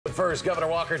first, Governor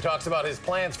Walker talks about his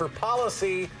plans for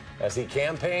policy as he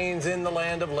campaigns in the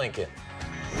land of Lincoln.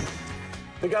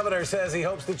 The governor says he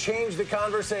hopes to change the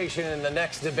conversation in the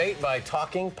next debate by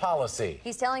talking policy.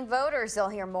 He's telling voters they'll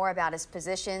hear more about his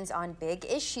positions on big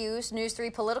issues. News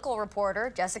 3 political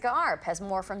reporter Jessica Arp has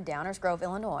more from Downers Grove,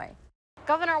 Illinois.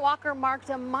 Governor Walker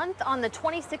marked a month on the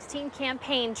 2016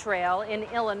 campaign trail in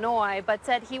Illinois, but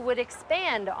said he would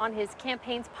expand on his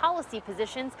campaign's policy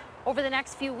positions over the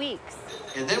next few weeks.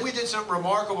 And then we did something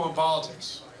remarkable in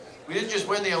politics. We didn't just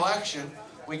win the election.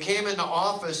 We came into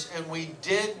office and we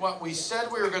did what we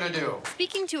said we were going to do.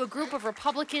 Speaking to a group of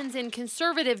Republicans in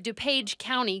conservative DuPage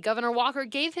County, Governor Walker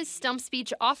gave his stump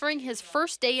speech offering his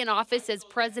first day in office as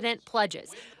president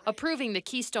pledges, approving the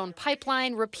Keystone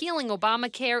Pipeline, repealing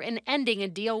Obamacare, and ending a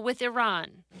deal with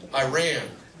Iran. Iran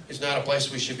is not a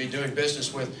place we should be doing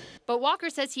business with. But Walker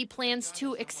says he plans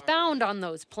to expound on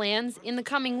those plans in the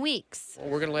coming weeks.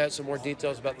 We're going to lay out some more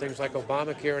details about things like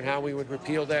Obamacare and how we would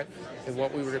repeal that and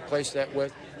what we would replace that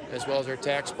with, as well as our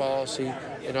tax policy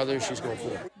and other issues going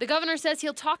forward. The governor says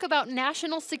he'll talk about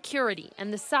national security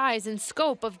and the size and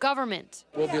scope of government.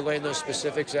 We'll be laying those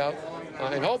specifics out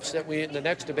in hopes that we, in the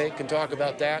next debate, can talk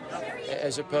about that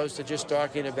as opposed to just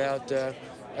talking about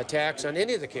attacks on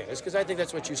any of the candidates, because I think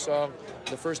that's what you saw.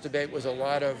 The first debate was a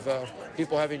lot of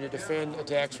people having to defend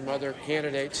attacks from other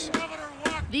candidates.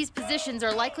 These positions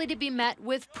are likely to be met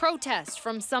with protest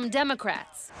from some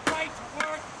Democrats. Right to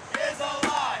work is a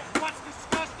lie. What's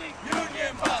disgusting?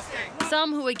 Union busting.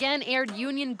 Some who again aired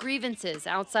union grievances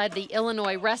outside the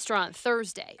Illinois restaurant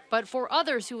Thursday. But for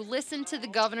others who listened to the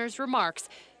governor's remarks,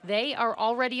 they are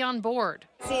already on board.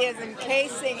 He is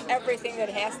encasing everything that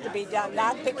has to be done,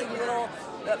 not picking little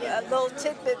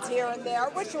tidbits here and there,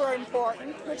 which are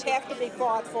important, which have to be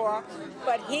fought for,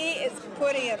 but he is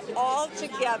putting it all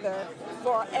together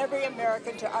for every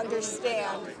American to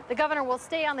understand. The governor will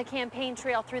stay on the campaign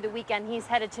trail through the weekend. He's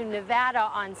headed to Nevada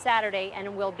on Saturday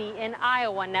and will be in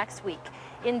Iowa next week.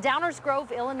 In Downers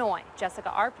Grove, Illinois,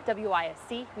 Jessica Arp,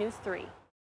 WISC News 3.